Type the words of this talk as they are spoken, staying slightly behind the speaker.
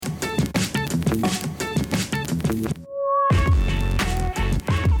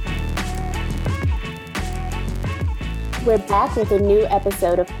We're back with a new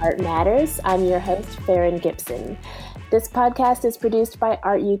episode of Art Matters. I'm your host, Farron Gibson. This podcast is produced by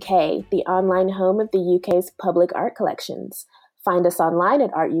Art UK, the online home of the UK's public art collections. Find us online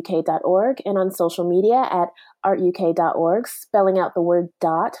at artuk.org and on social media at artuk.org, spelling out the word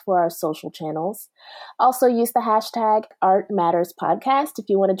dot for our social channels. Also use the hashtag ArtMattersPodcast if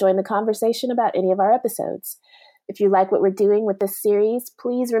you want to join the conversation about any of our episodes. If you like what we're doing with this series,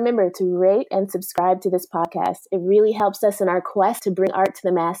 please remember to rate and subscribe to this podcast. It really helps us in our quest to bring art to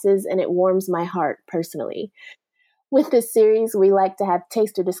the masses, and it warms my heart personally. With this series, we like to have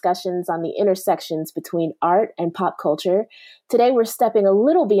taster discussions on the intersections between art and pop culture. Today, we're stepping a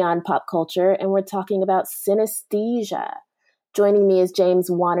little beyond pop culture, and we're talking about synaesthesia. Joining me is James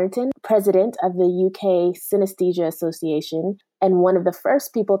Wannerton, president of the UK Synaesthesia Association, and one of the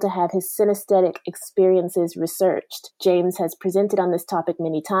first people to have his synesthetic experiences researched. James has presented on this topic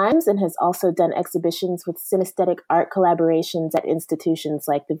many times and has also done exhibitions with synesthetic art collaborations at institutions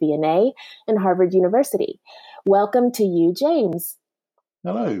like the V&A and Harvard University. Welcome to you, James.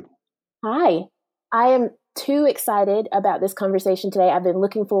 Hello. Hi. I am too excited about this conversation today. I've been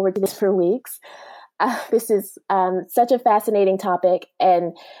looking forward to this for weeks. This is such a fascinating topic,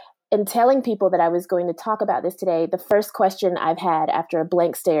 and in telling people that I was going to talk about this today, the first question I've had after a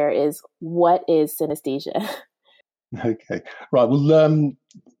blank stare is, what is synesthesia? Okay. Right. Well,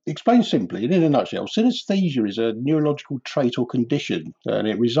 explain simply, and in a nutshell, synesthesia is a neurological trait or condition, and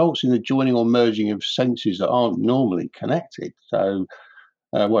it results in the joining or merging of senses that aren't normally connected. So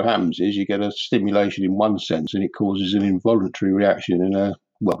what happens is you get a stimulation in one sense, and it causes an involuntary reaction in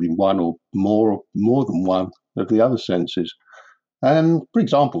in one or more than one of the other senses. For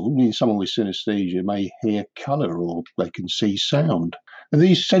example, someone with synesthesia may hear colour or they can see sound. And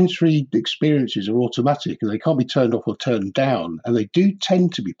these sensory experiences are automatic and they can't be turned off or turned down, and they do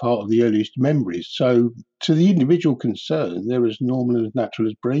tend to be part of the earliest memories. So to the individual concerned, they're as normal and as natural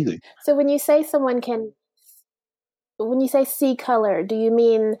as breathing. So when you say when you say see color, do you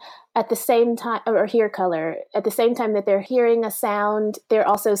mean at the same time, or hear color, at the same time that they're hearing a sound, they're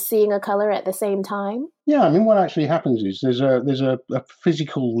also seeing a color at the same time? Yeah, I mean, what actually happens is there's a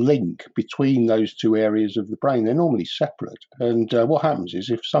physical link between those two areas of the brain. They're normally separate. And what happens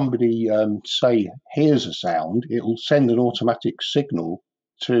is if somebody, say, hears a sound, it will send an automatic signal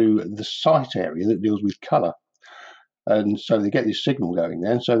to the sight area that deals with colour. And so they get this signal going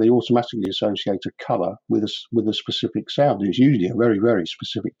there, and so they automatically associate a colour with a specific sound. It's usually a very, very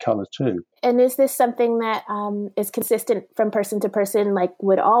specific colour too. And is this something that is consistent from person to person? Like,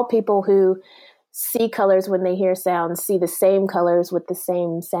 would all people who see colors when they hear sounds see the same colors with the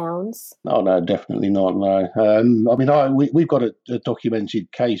same sounds? Oh, no, definitely not, no. We've got a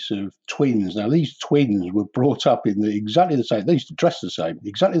documented case of twins. Now, these twins were brought up in exactly the same, they used to dress the same,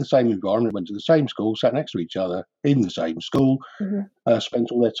 exactly the same environment, went to the same school, sat next to each other in the same school,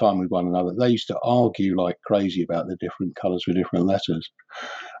 spent all their time with one another. They used to argue like crazy about the different colours for different letters.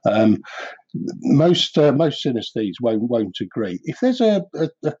 Most synesthetes won't agree. If there's a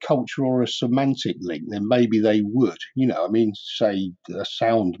cultural or a semantic link, then maybe they would. Say a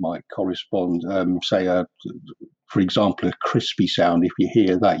sound might correspond. For example, a crispy sound. If you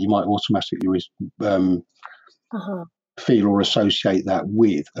hear that, you might automatically feel or associate that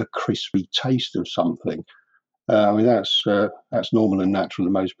with a crispy taste of something. That's normal and natural,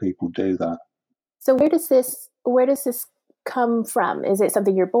 and most people do that. So where does this come from? Is it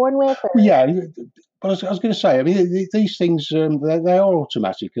something you're born with? Or? Yeah, but I was going to say, these things they are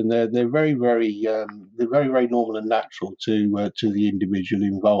automatic, and they're very, very very normal and natural to the individual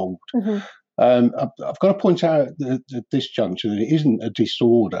involved. Mm-hmm. I've got to point out at this juncture that it isn't a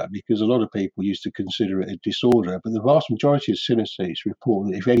disorder, because a lot of people used to consider it a disorder, but the vast majority of synesthetes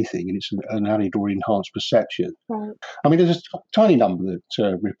report that, if anything, it's an added or enhanced perception. Right. There's a tiny number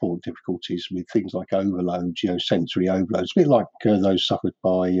that report difficulties with things like overload, sensory overloads, a bit like those suffered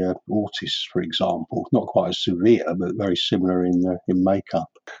by autists, for example. Not quite as severe, but very similar in makeup.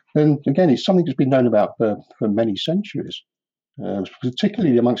 And again, it's something that's been known about for many centuries.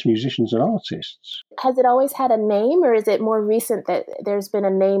 Particularly amongst musicians and artists. Has it always had a name, or is it more recent that there's been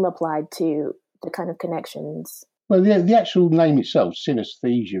a name applied to the kind of connections? Well, the actual name itself,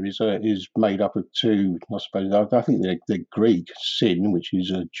 synesthesia, is made up of two, I suppose. I think they're Greek, syn, which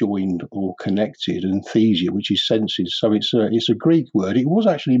is joined or connected, and thesia, which is senses. So it's a Greek word. It was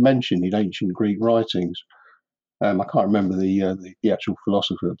actually mentioned in ancient Greek writings. I can't remember the actual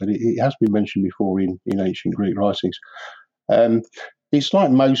philosopher, but it has been mentioned before in ancient Greek writings. it's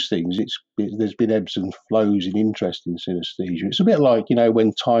like most things. There's been ebbs and flows in interest in synesthesia. It's a bit like,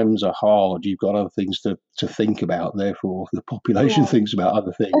 when times are hard, you've got other things to think about. Therefore, the population thinks about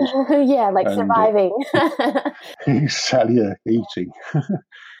other things. Yeah, like And surviving. exactly, eating.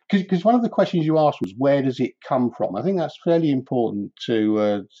 Because one of the questions you asked was, where does it come from? I think that's fairly important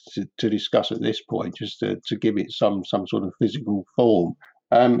to discuss at this point, just to give it some sort of physical form.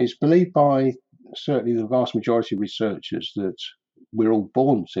 It's believed by certainly the vast majority of researchers that we're all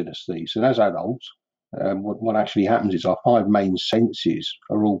born synesthetes, and as adults, what actually happens is our five main senses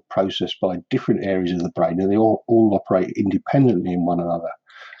are all processed by different areas of the brain, and they all operate independently in one another.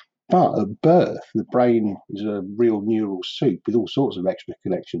 But at birth, the brain is a real neural soup with all sorts of extra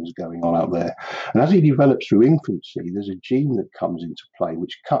connections going on out there. And as it develops through infancy, there's a gene that comes into play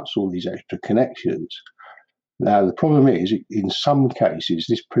which cuts all these extra connections. Now, the problem is, in some cases,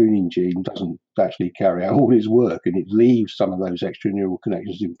 this pruning gene doesn't actually carry out all its work, and it leaves some of those extra neural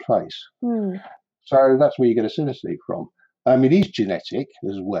connections in place. So that's where you get a synesthete from. It is genetic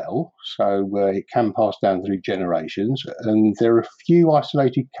as well, so it can pass down through generations, and there are a few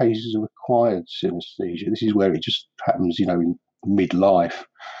isolated cases of acquired synesthesia. This is where it just happens, in midlife.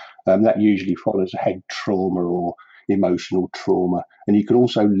 That usually follows a head trauma or emotional trauma, and you can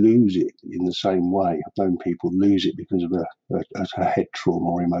also lose it in the same way. I've known people lose it because of a head trauma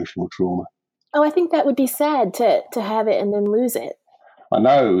or emotional trauma. Oh, I think that would be sad to have it and then lose it. I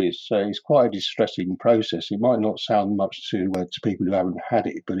know it's quite a distressing process. It might not sound much to people who haven't had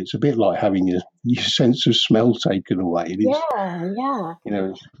it, but it's a bit like having your sense of smell taken away. Yeah.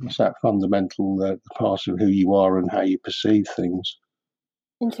 It's that fundamental part of who you are and how you perceive things.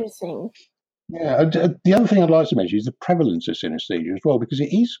 Interesting. Yeah. The other thing I'd like to mention is the prevalence of synesthesia as well, because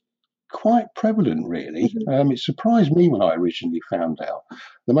it is quite prevalent, really. It surprised me when I originally found out.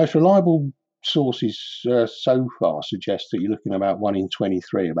 The most reliable sources so far suggest that you're looking at about 1 in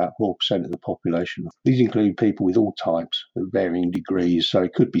 23, about 4% of the population. These include people with all types of varying degrees, so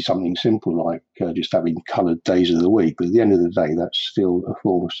it could be something simple like just having coloured days of the week, but at the end of the day, that's still a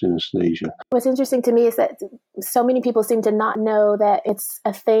form of synesthesia. What's interesting to me is that so many people seem to not know that it's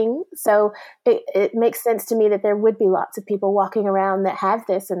a thing, so it makes sense to me that there would be lots of people walking around that have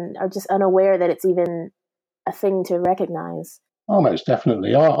this and are just unaware that it's even a thing to recognize. Oh, most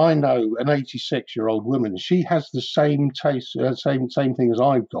definitely. I know an 86-year-old woman. She has the same taste, same thing as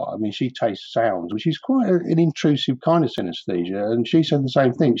I've got. I mean, she tastes sounds, which is quite an intrusive kind of synesthesia. And she said the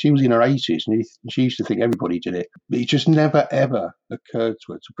same thing. She was in her 80s, and she used to think everybody did it. But it just never, ever occurred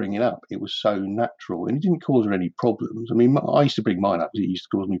to her to bring it up. It was so natural, and it didn't cause her any problems. I mean, I used to bring mine up because it used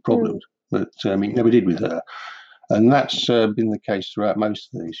to cause me problems, but it never did with her. And that's been the case throughout most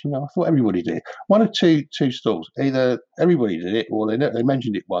of these. I thought everybody did it. One or two stalls. Either everybody did it, or they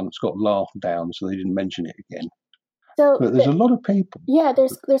mentioned it once, got laughed down, so they didn't mention it again. But there's a lot of people. Yeah,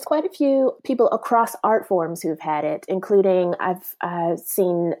 there's quite a few people across art forms who've had it, including I've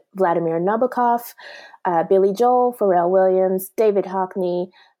seen Vladimir Nabokov, Billy Joel, Pharrell Williams, David Hockney.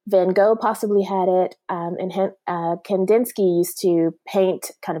 Van Gogh possibly had it, and Kandinsky used to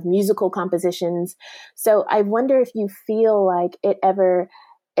paint kind of musical compositions. So I wonder if you feel like it ever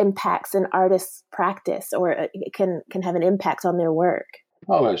impacts an artist's practice, or it can have an impact on their work.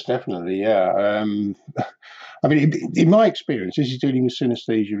 Oh, most definitely, yeah. I mean, in my experience, this is dealing with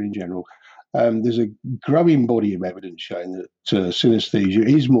synesthesia in general. There's a growing body of evidence showing that synesthesia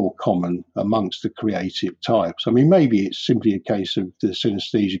is more common amongst the creative types. I mean, maybe it's simply a case of the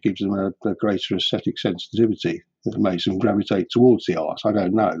synesthesia gives them a greater aesthetic sensitivity that makes them gravitate towards the arts. I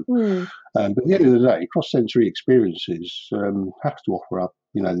don't know. But at the end of the day, cross-sensory experiences have to offer up,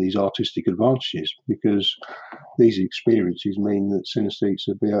 these artistic advantages, because these experiences mean that synesthetes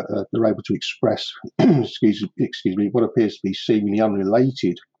are able to express, excuse me, what appears to be seemingly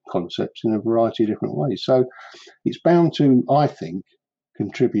unrelated concepts in a variety of different ways. So it's bound to, I think,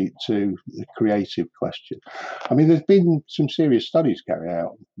 contribute to the creative question. I mean, there's been some serious studies carried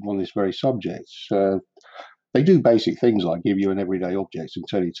out on this very subject. They do basic things like give you an everyday object and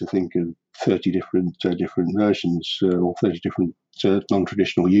tell you to think of 30 different versions or 30 different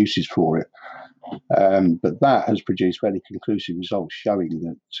non-traditional uses for it. But that has produced fairly conclusive results showing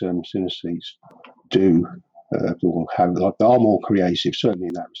that synesthetes are more creative, certainly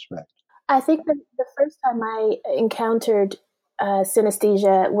in that respect. I think the first time I encountered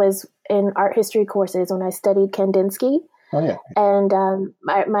synesthesia was in art history courses when I studied Kandinsky. Oh, yeah. And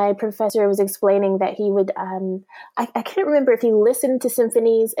my professor was explaining that he would, I can't remember if he listened to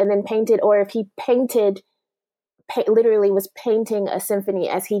symphonies and then painted, or if he literally was painting a symphony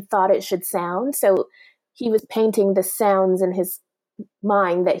as he thought it should sound. So he was painting the sounds in his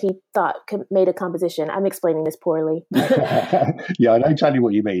mind that he thought made a composition. I'm explaining this poorly. Yeah, I know exactly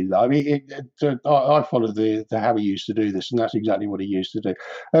what you mean. I mean, I followed the how he used to do this, and that's exactly what he used to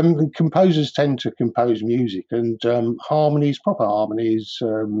do. Composers tend to compose music, and harmonies, proper harmonies,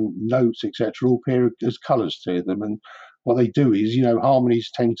 notes, etc., all appear as colours to them. And what they do is,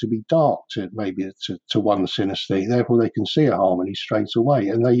 harmonies tend to be dark to one synesthete. Therefore, they can see a harmony straight away,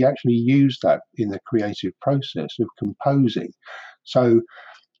 and they actually use that in the creative process of composing. So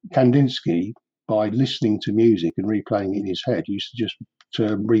Kandinsky, by listening to music and replaying it in his head, used to just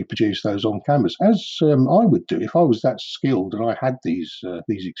reproduce those on canvas, as I would do if I was that skilled and I had these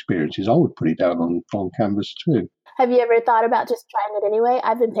experiences. I would put it down on canvas too. Have you ever thought about just trying it anyway?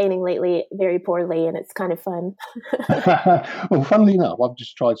 I've been painting lately very poorly, and it's kind of fun. Well, funnily enough, I've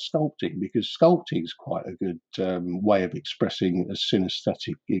just tried sculpting, because sculpting is quite a good way of expressing a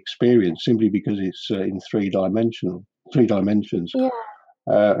synesthetic experience, simply because it's in three dimensions. Yeah.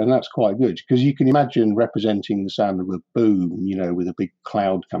 And that's quite good, because you can imagine representing the sound of a boom, with a big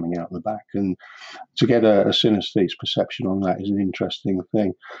cloud coming out the back, and to get a synesthete's perception on that is an interesting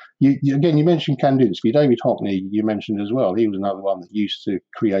thing. You mentioned Kandinsky. David Hockney, you mentioned as well. He was another one that used to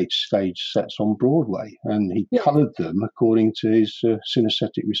create stage sets on Broadway, and he coloured them according to his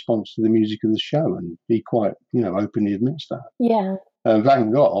synesthetic response to the music of the show, and he quite, openly admits that. Yeah.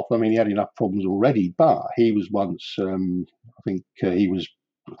 Van Gogh, I mean, he had enough problems already, but he was once, I think he was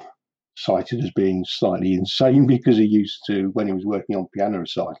cited as being slightly insane, because he used to, when he was working on piano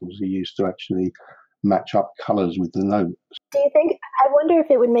recitals, he used to actually match up colours with the notes. Do you think, I wonder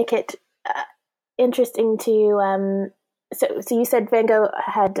if it would make it interesting to, so you said Van Gogh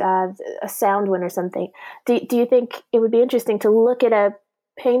had a sound one or something. Do you think it would be interesting to look at a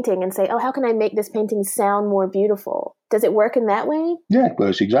painting and say, oh, how can I make this painting sound more beautiful? Does it work in that way? Yeah, it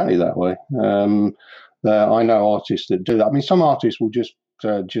works exactly that way. I know artists that do that. I mean, some artists will just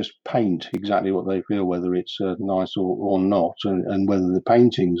paint exactly what they feel, whether it's nice or not, and whether the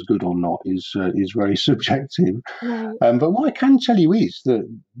painting's good or not is very subjective. Right. But what I can tell you is that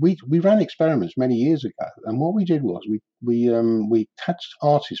we ran experiments many years ago, and what we did was we had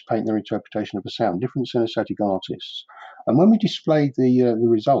artists paint their interpretation of a sound, different synesthetic artists, and when we displayed the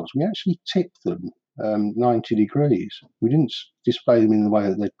results, we actually tipped them 90 degrees. We didn't display them in the way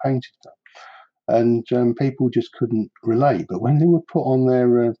that they'd painted them. And people just couldn't relate. But when they were put on their,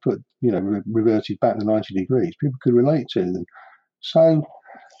 reverted back to 90 degrees, people could relate to them. So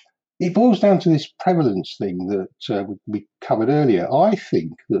it boils down to this prevalence thing that we covered earlier. I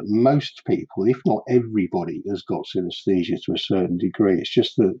think that most people, if not everybody, has got synesthesia to a certain degree. It's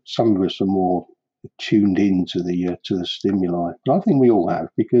just that some of us are more tuned in to the stimuli. And I think we all have,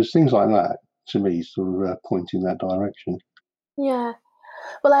 because things like that, to me, sort of point in that direction. Yeah.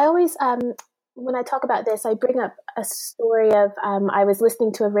 Well, I always... when I talk about this, I bring up a story of I was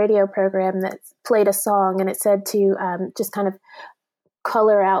listening to a radio program that played a song, and it said to just kind of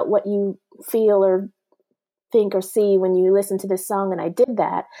color out what you feel or think or see when you listen to this song, and I did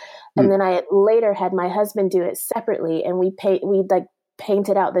that. And then I later had my husband do it separately, and we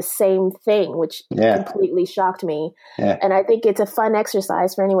painted out the same thing, which completely shocked me. Yeah. And I think it's a fun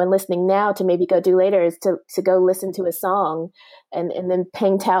exercise for anyone listening now to maybe go do later, is to go listen to a song and then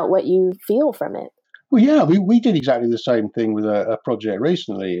paint out what you feel from it. Well, yeah, we did exactly the same thing with a project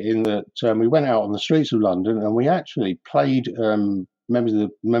recently, in that we went out on the streets of London and we actually played members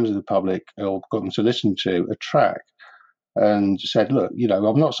of the public, or got them to listen to a track, and said, look,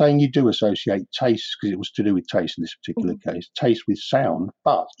 I'm not saying you do associate taste, because it was to do with taste in this particular case, taste with sound,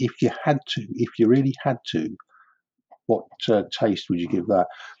 but if you really had to, what taste would you give that?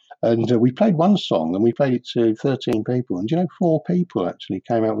 And we played one song, and we played it to 13 people, and 4 people actually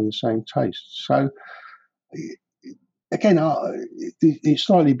came out with the same taste. So again, it's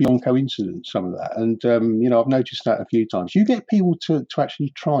slightly beyond coincidence, some of that. And, I've noticed that a few times. You get people to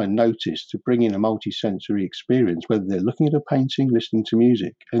actually try and notice, to bring in a multi-sensory experience, whether they're looking at a painting, listening to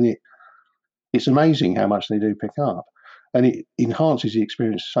music. And it's amazing how much they do pick up. And it enhances the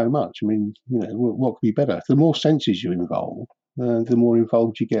experience so much. I mean, what could be better? The more senses you involve, the more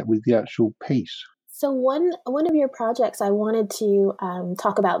involved you get with the actual piece. So one of your projects I wanted to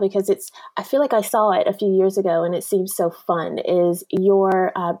talk about, because I feel like I saw it a few years ago and it seems so fun, is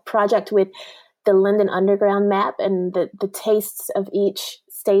your project with the London Underground map and the tastes of each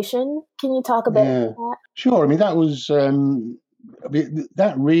station. Can you talk a bit about that? Sure. I mean, that was...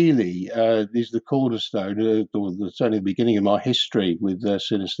 that really is the cornerstone, or certainly the beginning of my history with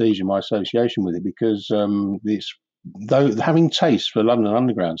synesthesia, my association with it, because though having taste for London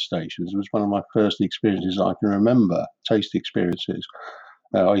Underground stations was one of my first experiences I can remember, taste experiences.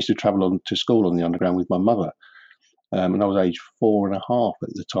 I used to travel to school on the Underground with my mother, and I was age 4.5 at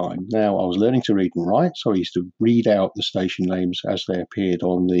the time. Now, I was learning to read and write, so I used to read out the station names as they appeared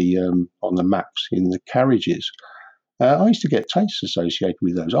on the maps in the carriages. I used to get tastes associated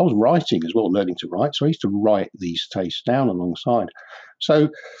with those. I was writing as well, learning to write, so I used to write these tastes down alongside. So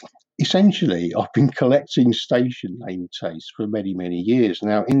essentially, I've been collecting station name tastes for many, many years.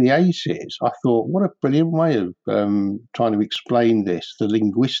 Now, in the 80s, I thought, what a brilliant way of trying to explain the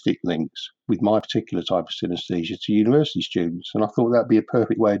linguistic links with my particular type of synesthesia to university students. And I thought that'd be a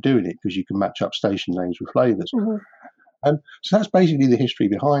perfect way of doing it because you can match up station names with flavours. Mm-hmm. So that's basically the history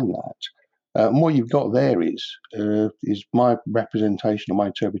behind that. And what you've got there is my representation or my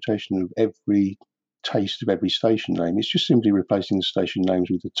interpretation of every taste of every station name. It's just simply replacing the station names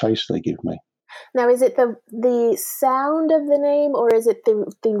with the taste they give me. Now, is it the sound of the name, or is it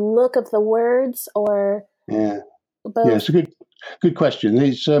the look of the words, or both? Yeah, it's a good question.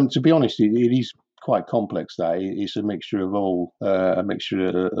 It's to be honest, it is quite complex. That it's a mixture of all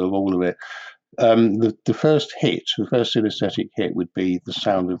of it. The first synesthetic hit would be the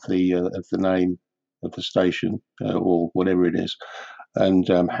sound of the name of the station or whatever it is, and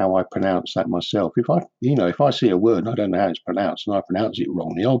how I pronounce that myself. If I see a word and I don't know how it's pronounced and I pronounce it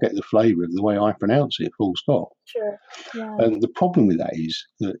wrongly, I'll get the flavour of the way I pronounce it. Full stop. Sure. Yeah. And the problem with that is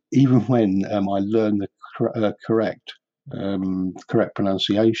that even when I learn the correct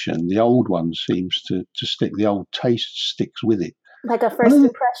pronunciation, the old one seems to stick. The old taste sticks with it. Like a first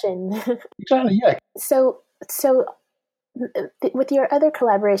impression. Exactly, yeah. So with your other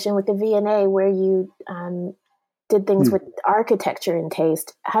collaboration with the V&A, where you did things with architecture and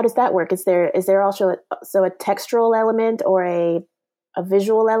taste, how does that work? Is there also a textural element or a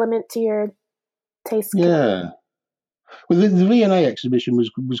visual element to your taste? Yeah. Well, the V&A exhibition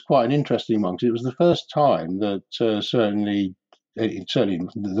was quite an interesting one because it was the first time that certainly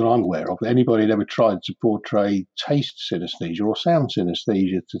that I'm aware of, anybody had ever tried to portray taste synesthesia or sound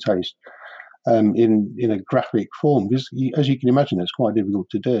synesthesia to taste in a graphic form, because as you can imagine, it's quite difficult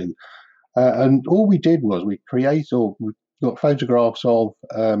to do. And all we did was we got photographs of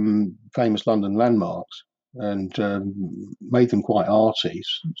famous London landmarks and made them quite arty,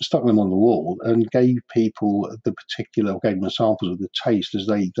 stuck them on the wall, and gave people gave them samples of the taste as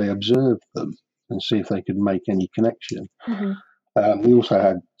they observed them and see if they could make any connection. Mm-hmm. We also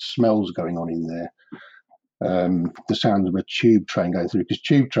had smells going on in there. The sound of a tube train going through, because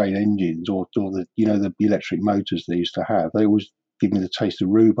tube train engines or the electric motors they used to have, they always give me the taste of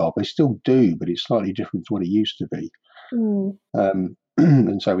rhubarb. They still do, but it's slightly different to what it used to be.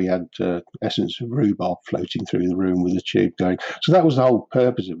 And so we had essence of rhubarb floating through the room with the tube going. So that was the whole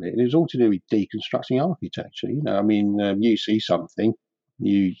purpose of it. And it was all to do with deconstructing architecture. You see something,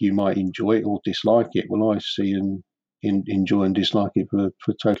 you might enjoy it or dislike it. Well, I see and enjoy and dislike it for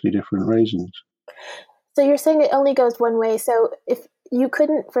totally different reasons. So you're saying it only goes one way. So if you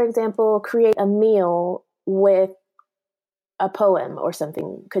couldn't, for example, create a meal with a poem or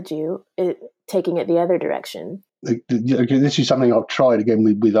something, could you, taking it the other direction? This is something I've tried again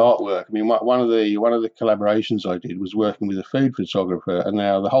with artwork. I mean, one of the collaborations I did was working with a food photographer, and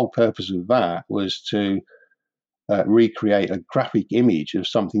now the whole purpose of that was to recreate a graphic image of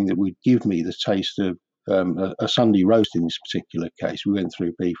something that would give me the taste of a Sunday roast. In this particular case, we went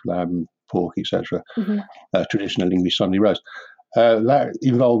through beef, lamb, pork, etc. Traditional English Sunday roast. That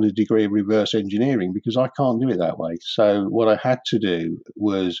involved a degree of reverse engineering because I can't do it that way. So what I had to do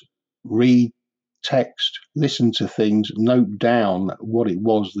was read text, listen to things, note down what it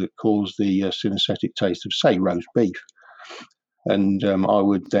was that caused the synesthetic taste of, say, roast beef. And I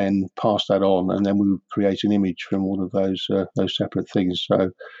would then pass that on, and then we would create an image from all of those separate things. So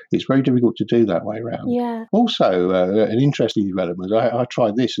it's very difficult to do that way around. Yeah. Also, an interesting development, I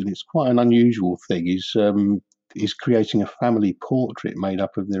tried this, and it's quite an unusual thing, is creating a family portrait made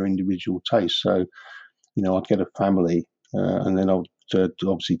up of their individual tastes. So, I'd get a family, and then I'll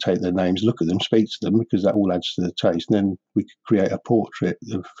obviously take their names, look at them, speak to them, because that all adds to the taste. And then we could create a portrait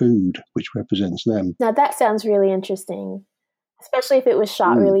of food which represents them. Now that sounds really interesting, especially if it was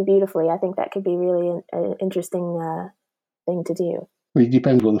shot really beautifully. I think that could be really an interesting thing to do. Well, it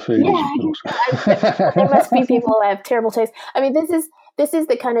depends what the food is, of course. There must be people that have terrible taste. I mean, this is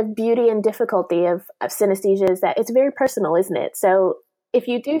the kind of beauty and difficulty of synesthesia, is that it's very personal, isn't it? So if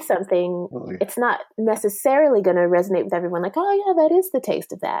you do something, it's not necessarily going to resonate with everyone. Like, oh yeah, that is the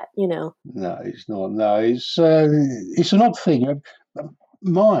taste of that, No, it's not. No, it's an odd thing.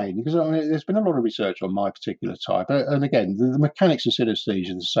 Mine, because there's been a lot of research on my particular type, and again, the mechanics of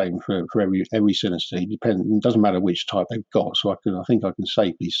synesthesia are the same for every synesthete. It doesn't matter which type they've got. So I think I can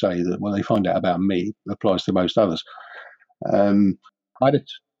safely say that when they find out about me, it applies to most others. I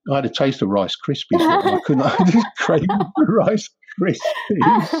I had a taste of Rice Krispies, and I just crave Rice Krispies.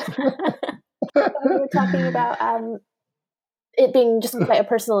 We were talking about it being just quite a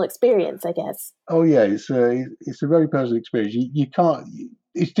personal experience, I guess. Oh yeah, it's a very personal experience. You can't.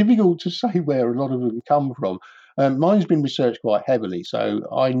 It's difficult to say where a lot of them come from. Mine's been researched quite heavily, so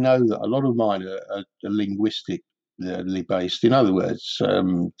I know that a lot of mine are linguistically based. In other words,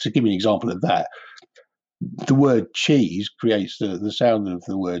 to give you an example of that, the word cheese creates the sound of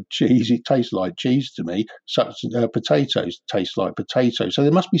the word cheese. It tastes like cheese to me. Such potatoes taste like potatoes. So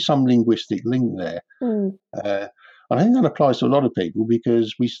there must be some linguistic link there. I think that applies to a lot of people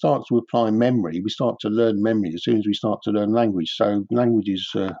because we start to apply memory. We start to learn memory as soon as we start to learn language. So language is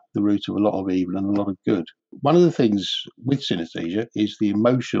the root of a lot of evil and a lot of good. One of the things with synesthesia is the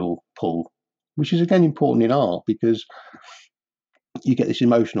emotional pull, which is again important in art because you get this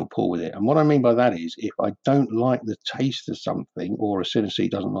emotional pull with it. And what I mean by that is if I don't like the taste of something or a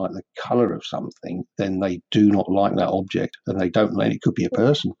synesthete doesn't like the colour of something, then they do not like that object and they don't like it. Could be a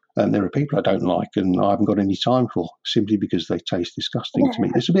person. And there are people I don't like and I haven't got any time for simply because they taste disgusting to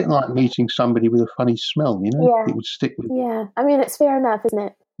me. It's a bit like meeting somebody with a funny smell, you know? Yeah. It would stick with you. Yeah. I mean, it's fair enough, isn't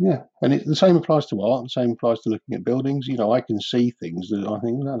it? Yeah. And the same applies to art. The same applies to looking at buildings. You know, I can see things that I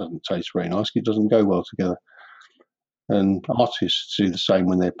think, that doesn't taste very nice. It doesn't go well together. And artists do the same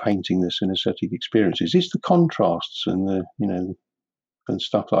when they're painting their synesthetic experiences. It's the contrasts and the, you know, and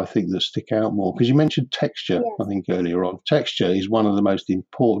stuff that I think that stick out more. Because you mentioned texture, yes. I think earlier on. Texture is one of the most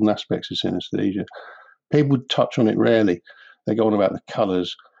important aspects of synesthesia. People touch on it rarely. They go on about the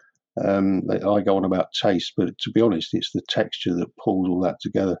colours. I go on about taste, but to be honest, it's the texture that pulls all that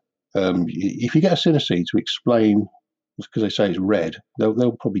together. If you get a synesthete to explain, because they say it's red,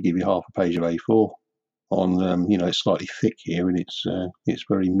 they'll probably give you half a page of A4. On you know, it's slightly thick here and it's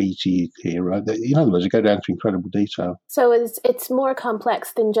very meaty here. Right? In other words, they go down to incredible detail. So it's more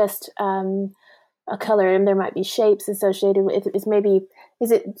complex than just a color, and there might be shapes associated with it.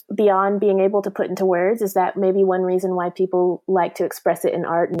 Is it beyond being able to put into words? Is that maybe one reason why people like to express it in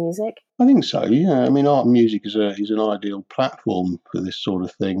art and music? I think so. Yeah, I mean, art and music is an ideal platform for this sort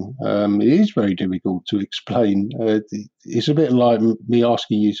of thing. It is very difficult to explain. It's a bit like me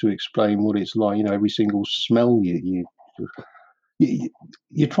asking you to explain what it's like. You know, every single smell you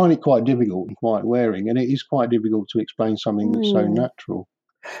find it quite difficult and quite wearing, and it is quite difficult to explain something that's so natural.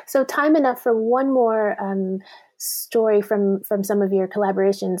 So, time enough for one more story from some of your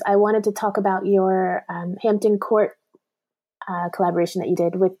collaborations. I wanted to talk about your Hampton Court collaboration that you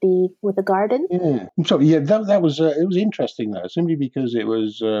did with the garden. Yeah, that was it was interesting though, simply because it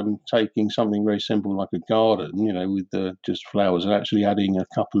was taking something very simple like a garden, you know, with just flowers, and actually adding a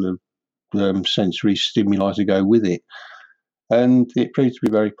couple of sensory stimuli to go with it. And it proved to be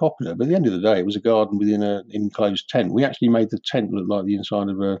very popular. But at the end of the day, it was a garden within an enclosed tent. We actually made the tent look like the inside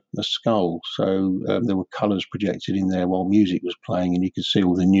of a skull. So there were colours projected in there while music was playing, and you could see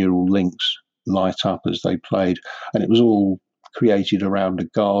all the neural links light up as they played. And it was all created around a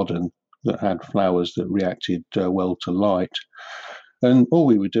garden that had flowers that reacted well to light. And all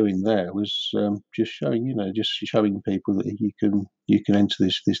we were doing there was just showing people that you can enter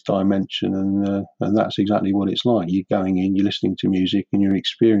this dimension, and that's exactly what it's like. You're going in, you're listening to music, and you're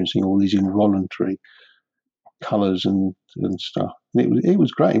experiencing all these involuntary colours and stuff. And it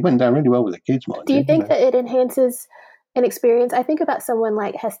was great. It went down really well with the kids, mind you. Do you think that it enhances an experience? I think about someone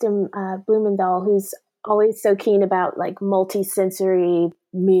like Heston Blumenthal, who's always so keen about like multi-sensory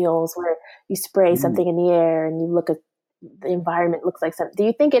meals where you spray something in the air and you look at the environment looks like something. Do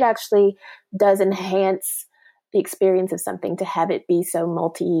you think it actually does enhance the experience of something to have it be so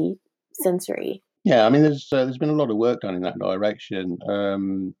multi-sensory? Yeah, I mean, there's been a lot of work done in that direction.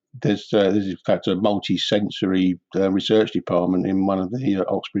 There's in fact a multi-sensory research department in one of the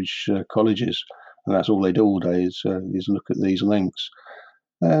Oxbridge colleges, and that's all they do all day is look at these links.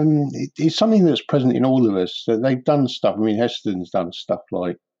 It's something that's present in all of us. They've done stuff. I mean, Heston's done stuff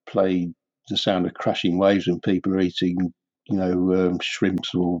like play the sound of crashing waves when people are eating, you know,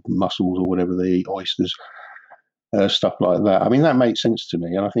 shrimps or mussels or whatever they eat, oysters, stuff like that. I mean, that makes sense to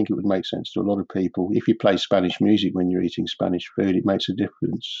me, and I think it would make sense to a lot of people. If you play Spanish music when you're eating Spanish food, it makes a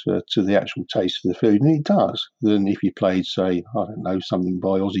difference to the actual taste of the food, and it does. Then if you played, say, I don't know, something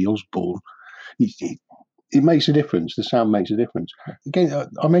by Ozzy Osbourne, it makes a difference. The sound makes a difference. Again,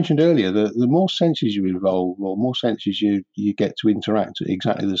 I mentioned earlier that the more senses you involve, or more senses you get to interact at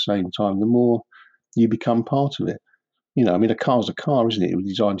exactly the same time, the more you become part of it. You know, I mean, a car's a car, isn't it? It was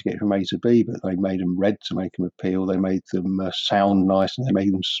designed to get from A to B, but they made them red to make them appeal. They made them sound nice, and they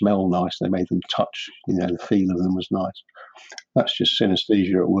made them smell nice. They made them touch. You know, the feel of them was nice. That's just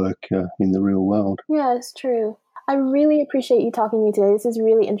synesthesia at work in the real world. Yeah, it's true. I really appreciate you talking to me today. This is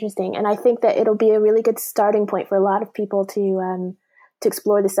really interesting. And I think that it'll be a really good starting point for a lot of people to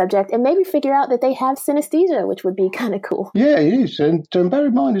explore the subject and maybe figure out that they have synesthesia, which would be kind of cool. Yeah, it is. And bear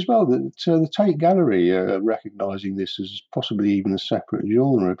in mind as well that the Tate Gallery are recognising this as possibly even a separate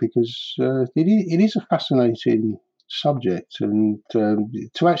genre, because it is a fascinating subject, and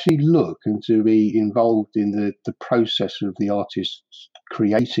to actually look and to be involved in the process of the artists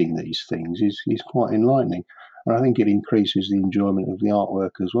creating these things is quite enlightening. And I think it increases the enjoyment of the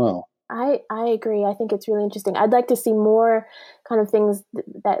artwork as well. I agree. I think it's really interesting. I'd like to see more kind of things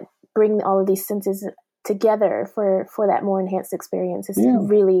that bring all of these senses together for that more enhanced experience. It's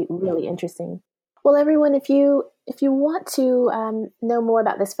really, really interesting. Well, everyone, if you want to know more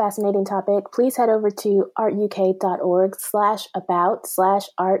about this fascinating topic, please head over to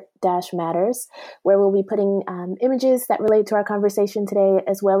artuk.org/about/art-matters, where we'll be putting images that relate to our conversation today,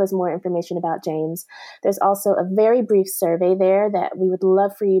 as well as more information about James. There's also a very brief survey there that we would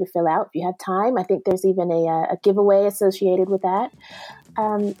love for you to fill out if you have time. I think there's even a giveaway associated with that.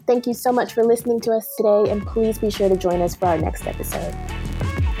 Thank you so much for listening to us today, and please be sure to join us for our next episode.